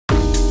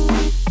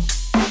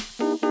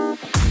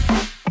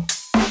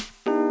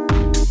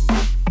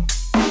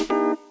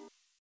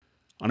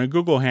On a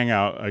Google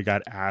Hangout, I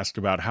got asked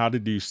about how to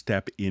do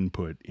step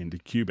input into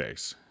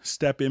Cubase.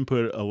 Step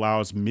input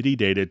allows MIDI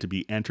data to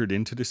be entered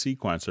into the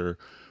sequencer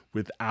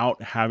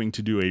without having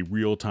to do a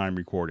real-time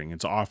recording.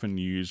 It's often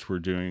used for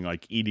doing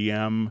like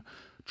EDM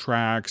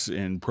tracks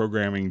and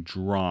programming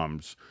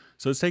drums.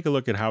 So let's take a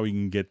look at how we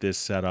can get this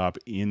set up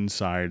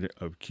inside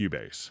of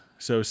Cubase.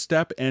 So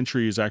step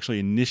entry is actually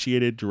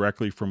initiated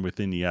directly from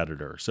within the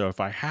editor. So if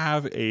I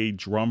have a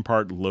drum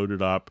part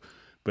loaded up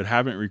but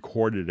haven't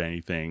recorded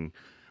anything,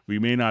 we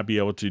may not be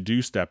able to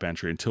do step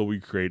entry until we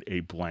create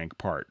a blank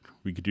part.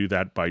 We could do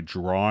that by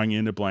drawing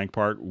in a blank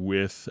part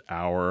with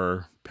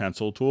our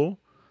pencil tool,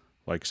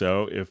 like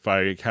so. If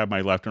I have my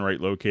left and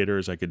right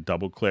locators, I could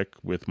double click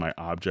with my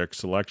object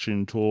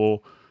selection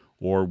tool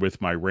or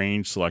with my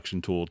range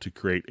selection tool to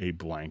create a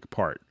blank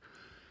part.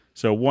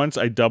 So once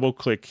I double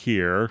click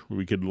here,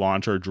 we could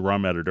launch our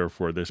drum editor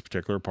for this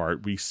particular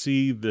part. We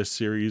see this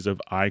series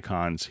of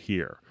icons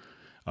here.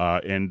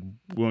 And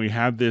when we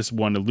have this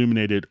one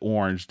illuminated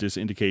orange, this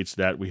indicates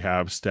that we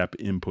have step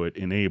input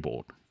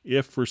enabled.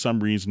 If for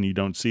some reason you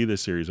don't see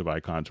this series of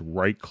icons,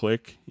 right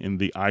click in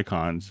the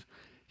icons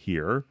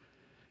here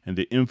and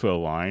the info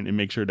line and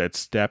make sure that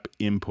step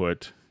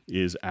input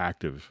is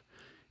active.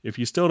 If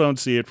you still don't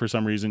see it for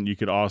some reason, you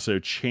could also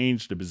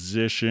change the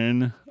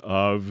position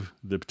of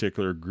the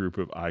particular group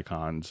of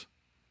icons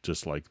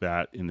just like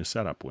that in the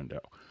setup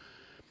window.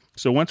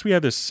 So once we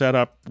have this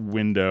setup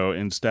window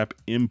and step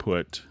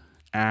input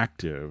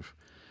active,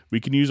 we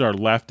can use our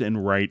left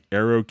and right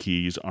arrow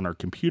keys on our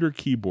computer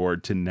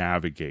keyboard to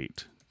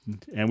navigate.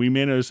 And we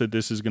may notice that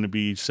this is going to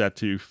be set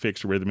to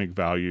fixed rhythmic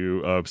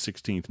value of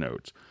 16th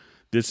notes.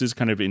 This is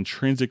kind of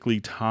intrinsically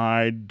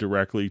tied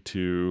directly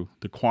to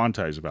the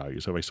quantize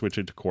value. So if I switch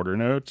it to quarter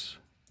notes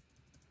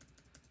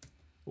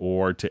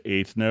or to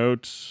eighth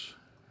notes,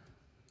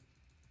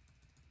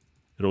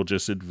 it'll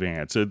just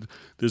advance. So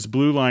this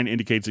blue line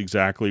indicates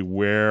exactly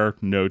where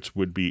notes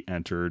would be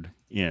entered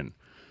in.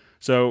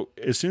 So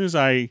as soon as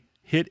I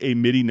hit a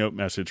MIDI note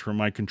message from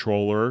my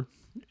controller,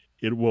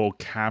 it will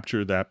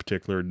capture that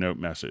particular note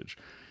message.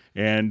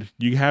 And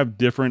you have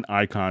different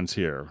icons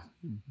here.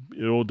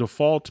 It will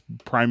default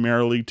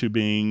primarily to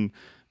being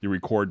the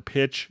record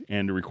pitch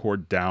and the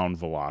record down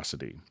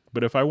velocity.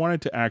 But if I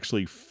wanted to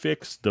actually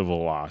fix the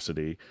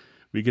velocity,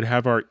 we could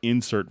have our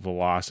insert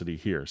velocity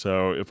here.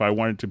 So if I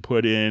wanted to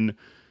put in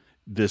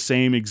the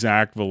same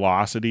exact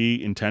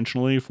velocity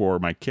intentionally for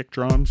my kick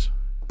drums,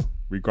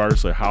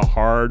 regardless of how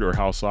hard or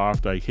how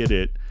soft I hit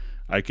it,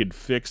 I could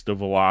fix the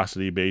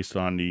velocity based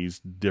on these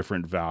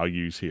different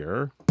values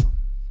here.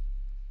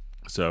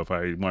 So if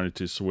I wanted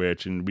to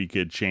switch, and we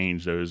could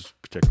change those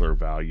particular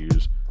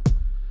values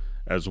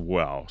as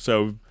well.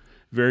 So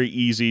very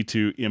easy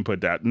to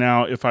input that.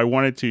 Now, if I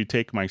wanted to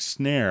take my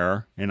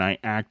snare and I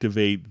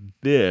activate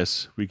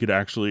this, we could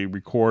actually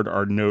record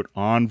our note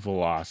on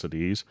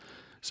velocities.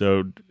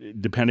 So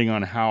depending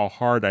on how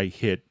hard I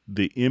hit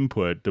the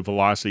input, the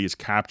velocity is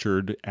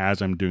captured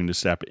as I'm doing the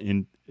step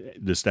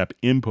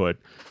input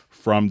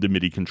from the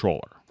MIDI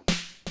controller.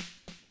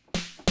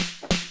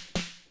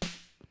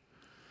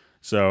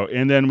 So,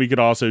 and then we could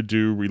also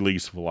do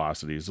release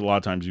velocities. A lot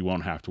of times you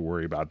won't have to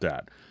worry about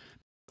that.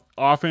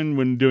 Often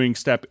when doing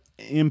step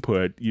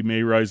input, you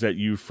may realize that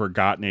you've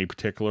forgotten a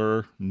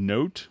particular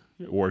note,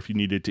 or if you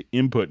needed to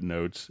input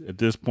notes, at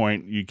this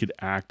point you could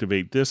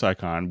activate this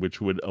icon, which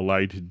would allow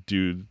you to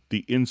do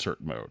the insert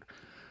mode.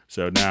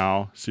 So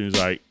now, as soon as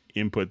I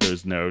input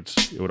those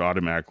notes, it would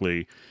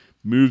automatically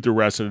move the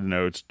rest of the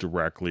notes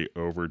directly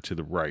over to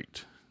the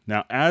right.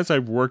 Now, as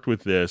I've worked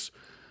with this,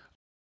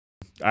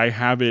 I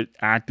have it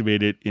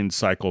activated in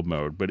cycle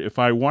mode, but if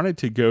I wanted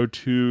to go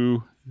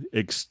to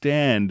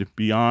extend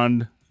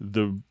beyond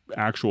the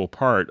actual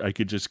part, I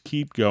could just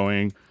keep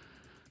going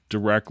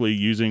directly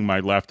using my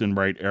left and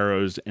right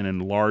arrows and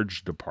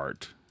enlarge the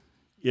part.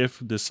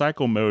 If the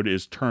cycle mode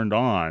is turned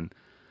on,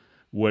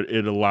 what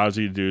it allows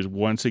you to do is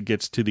once it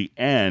gets to the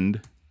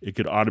end, it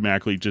could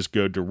automatically just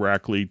go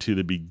directly to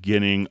the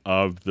beginning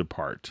of the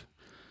part.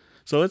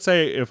 So let's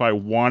say if I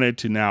wanted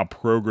to now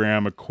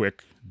program a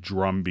quick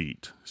drum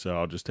beat. So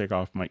I'll just take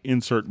off my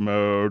insert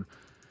mode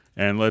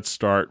and let's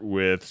start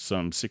with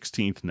some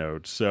 16th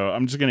notes. So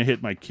I'm just going to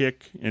hit my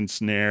kick and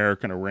snare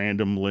kind of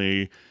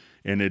randomly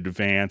and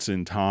advance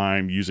in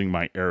time using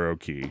my arrow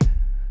key.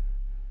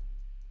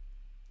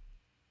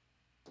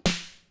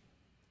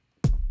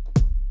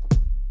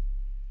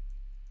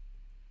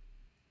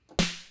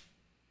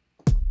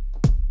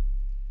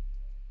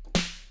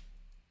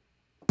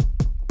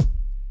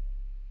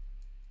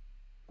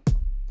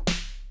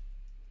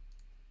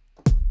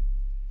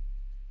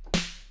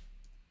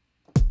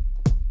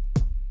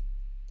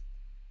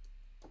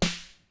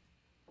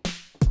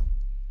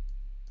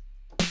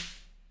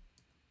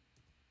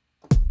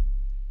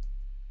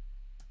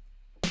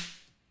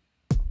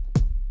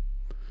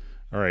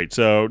 All right,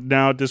 so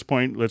now at this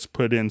point, let's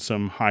put in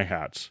some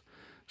hi-hats.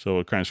 So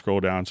we'll kind of scroll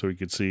down so we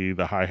can see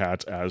the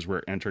hi-hats as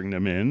we're entering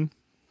them in.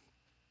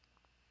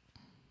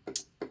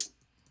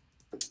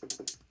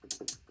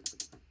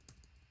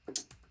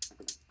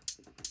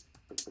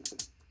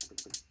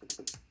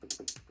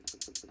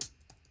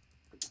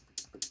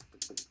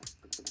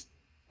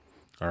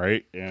 All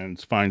right, and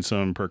let's find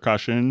some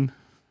percussion.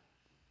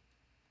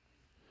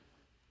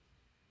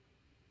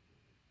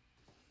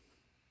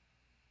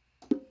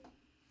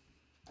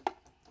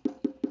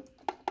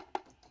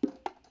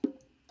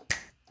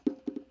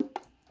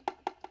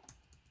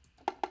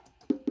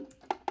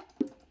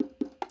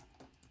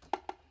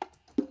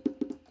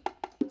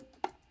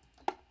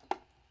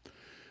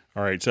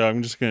 All right, so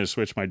I'm just going to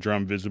switch my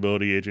drum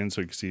visibility agent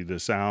so you can see the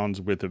sounds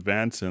with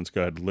events, and let's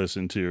go ahead and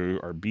listen to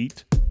our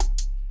beat.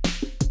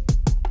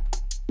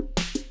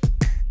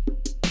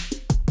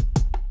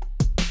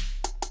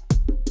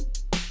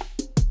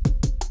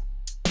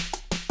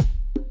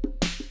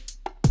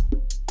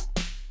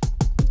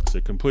 So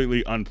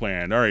completely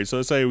unplanned. All right, so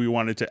let's say we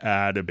wanted to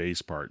add a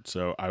bass part.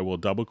 So I will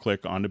double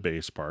click on the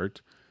bass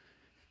part.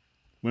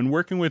 When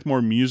working with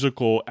more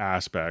musical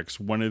aspects,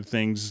 one of the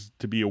things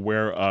to be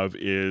aware of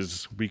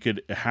is we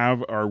could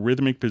have our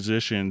rhythmic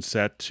position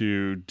set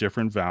to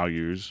different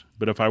values,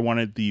 but if I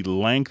wanted the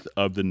length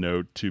of the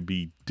note to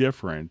be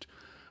different,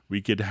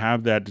 we could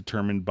have that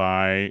determined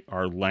by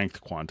our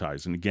length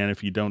quantize. And again,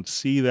 if you don't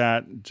see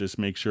that, just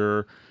make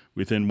sure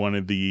within one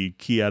of the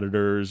key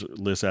editors,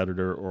 list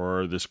editor,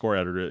 or the score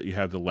editor, you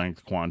have the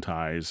length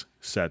quantize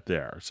set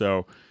there.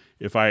 So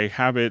if I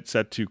have it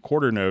set to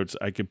quarter notes,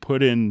 I could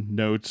put in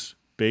notes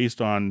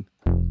based on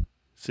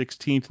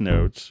 16th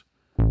notes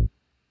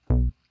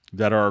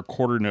that are a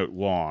quarter note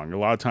long. A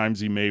lot of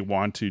times you may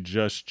want to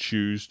just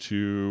choose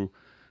to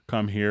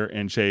come here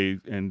and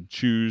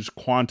choose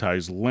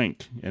quantize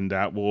length, and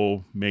that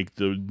will make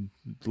the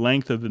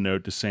length of the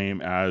note the same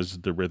as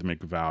the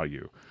rhythmic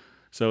value.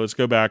 So let's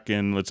go back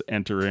and let's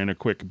enter in a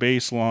quick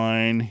bass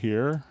line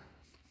here.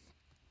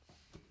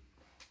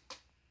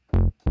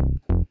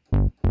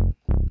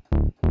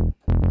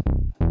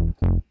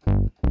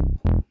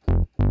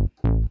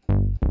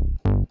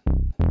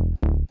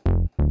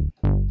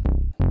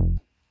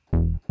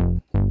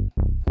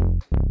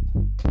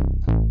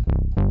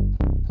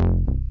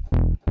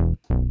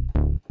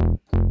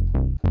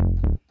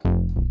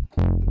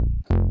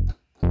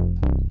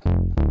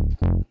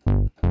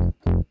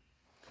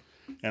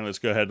 And let's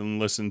go ahead and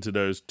listen to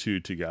those two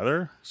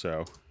together.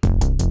 So.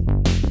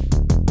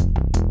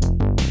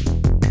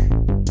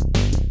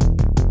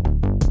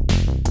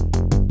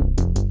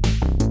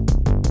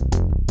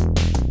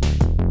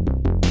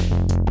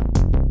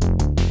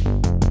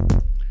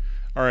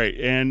 All right,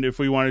 and if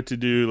we wanted to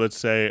do, let's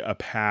say, a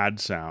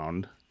pad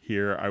sound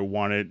here, I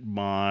wanted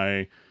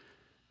my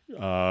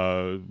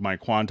my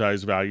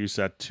quantize value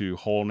set to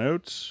whole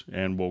notes,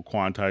 and we'll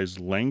quantize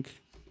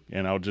length,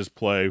 and I'll just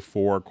play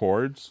 4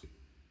 chords.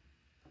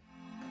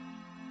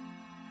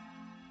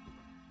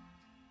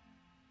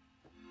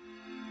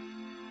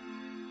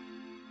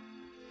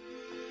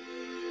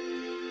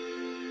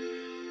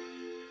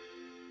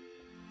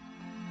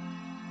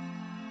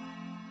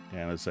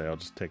 And let's say I'll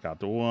just take out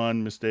the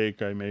one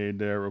mistake I made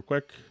there real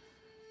quick.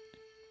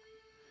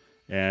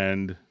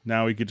 And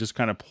now we could just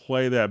kind of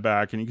play that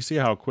back, and you can see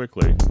how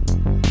quickly.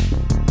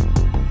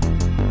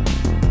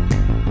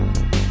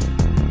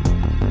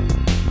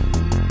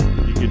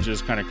 You could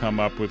just kind of come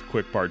up with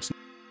quick parts.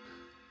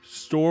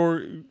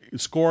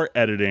 Score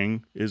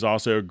editing is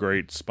also a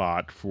great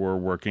spot for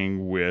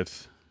working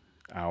with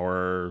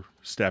our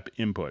step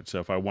input.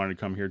 So if I wanted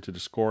to come here to the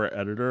score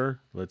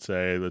editor, let's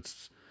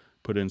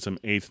put in some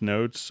 8th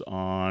notes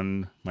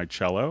on my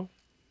cello.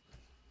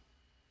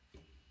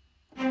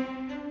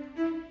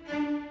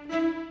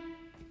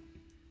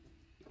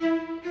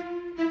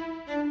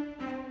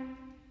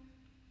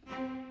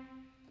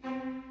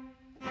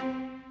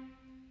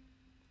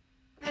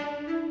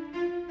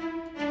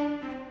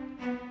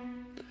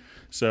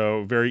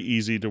 So very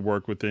easy to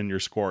work within your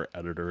score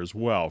editor as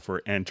well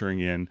for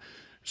entering in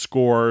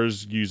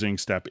scores using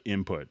step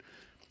input.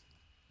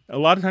 A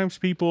lot of times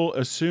people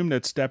assume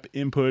that step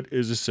input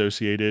is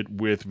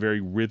associated with very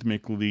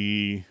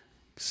rhythmically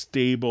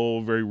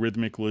stable, very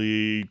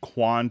rhythmically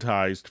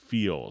quantized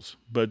feels,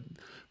 but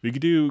we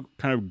could do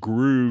kind of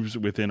grooves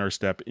within our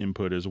step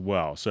input as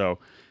well. So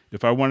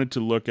if I wanted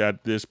to look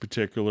at this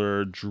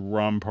particular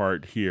drum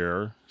part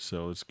here,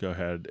 so let's go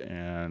ahead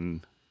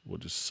and we'll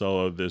just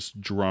solo this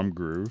drum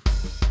groove.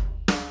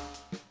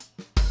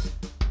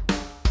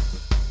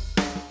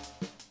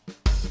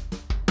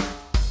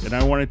 And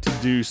I wanted to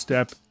do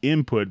step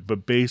input,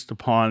 but based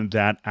upon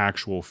that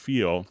actual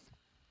feel,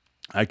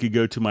 I could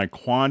go to my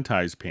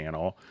quantize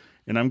panel,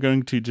 and I'm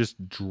going to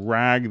just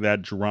drag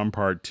that drum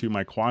part to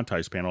my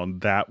quantize panel,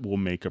 and that will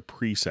make a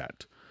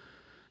preset.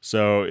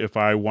 So if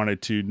I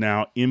wanted to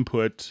now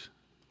input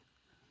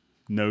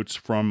notes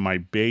from my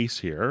bass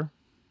here,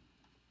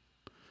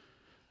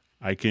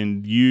 I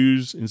can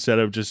use, instead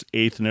of just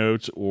 8th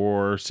notes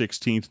or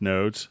 16th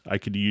notes, I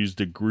could use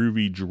the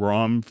groovy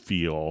drum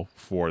feel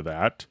for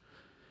that.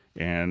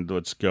 And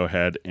let's go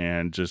ahead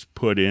and just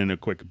put in a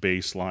quick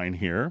bass line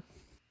here.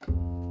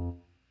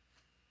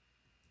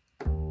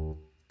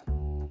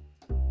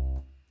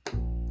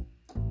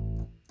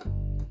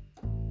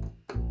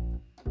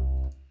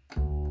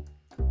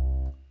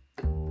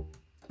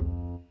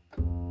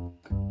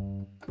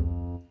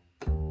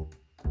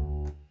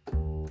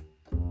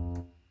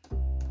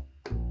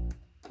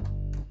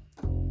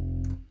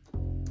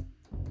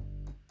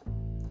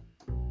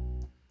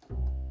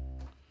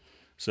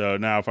 So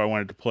now if I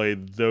wanted to play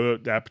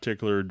that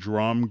particular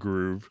drum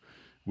groove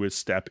with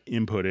step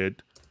inputted,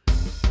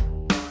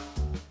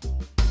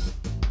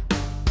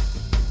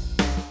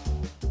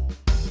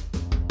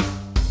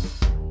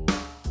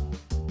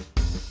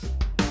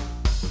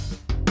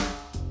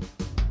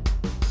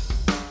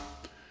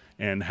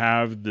 and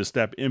have the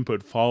step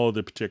input follow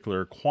the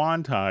particular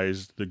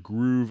quantize, the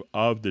groove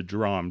of the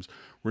drums,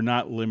 we're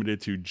not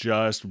limited to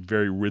just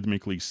very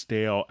rhythmically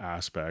stale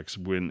aspects.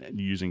 When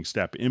using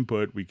step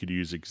input, we could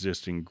use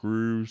existing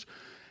grooves.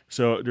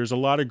 So there's a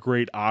lot of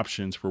great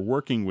options for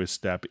working with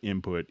step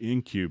input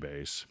in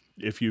Cubase.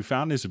 If you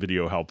found this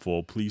video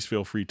helpful, please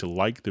feel free to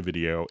like the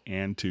video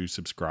and to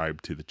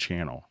subscribe to the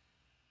channel.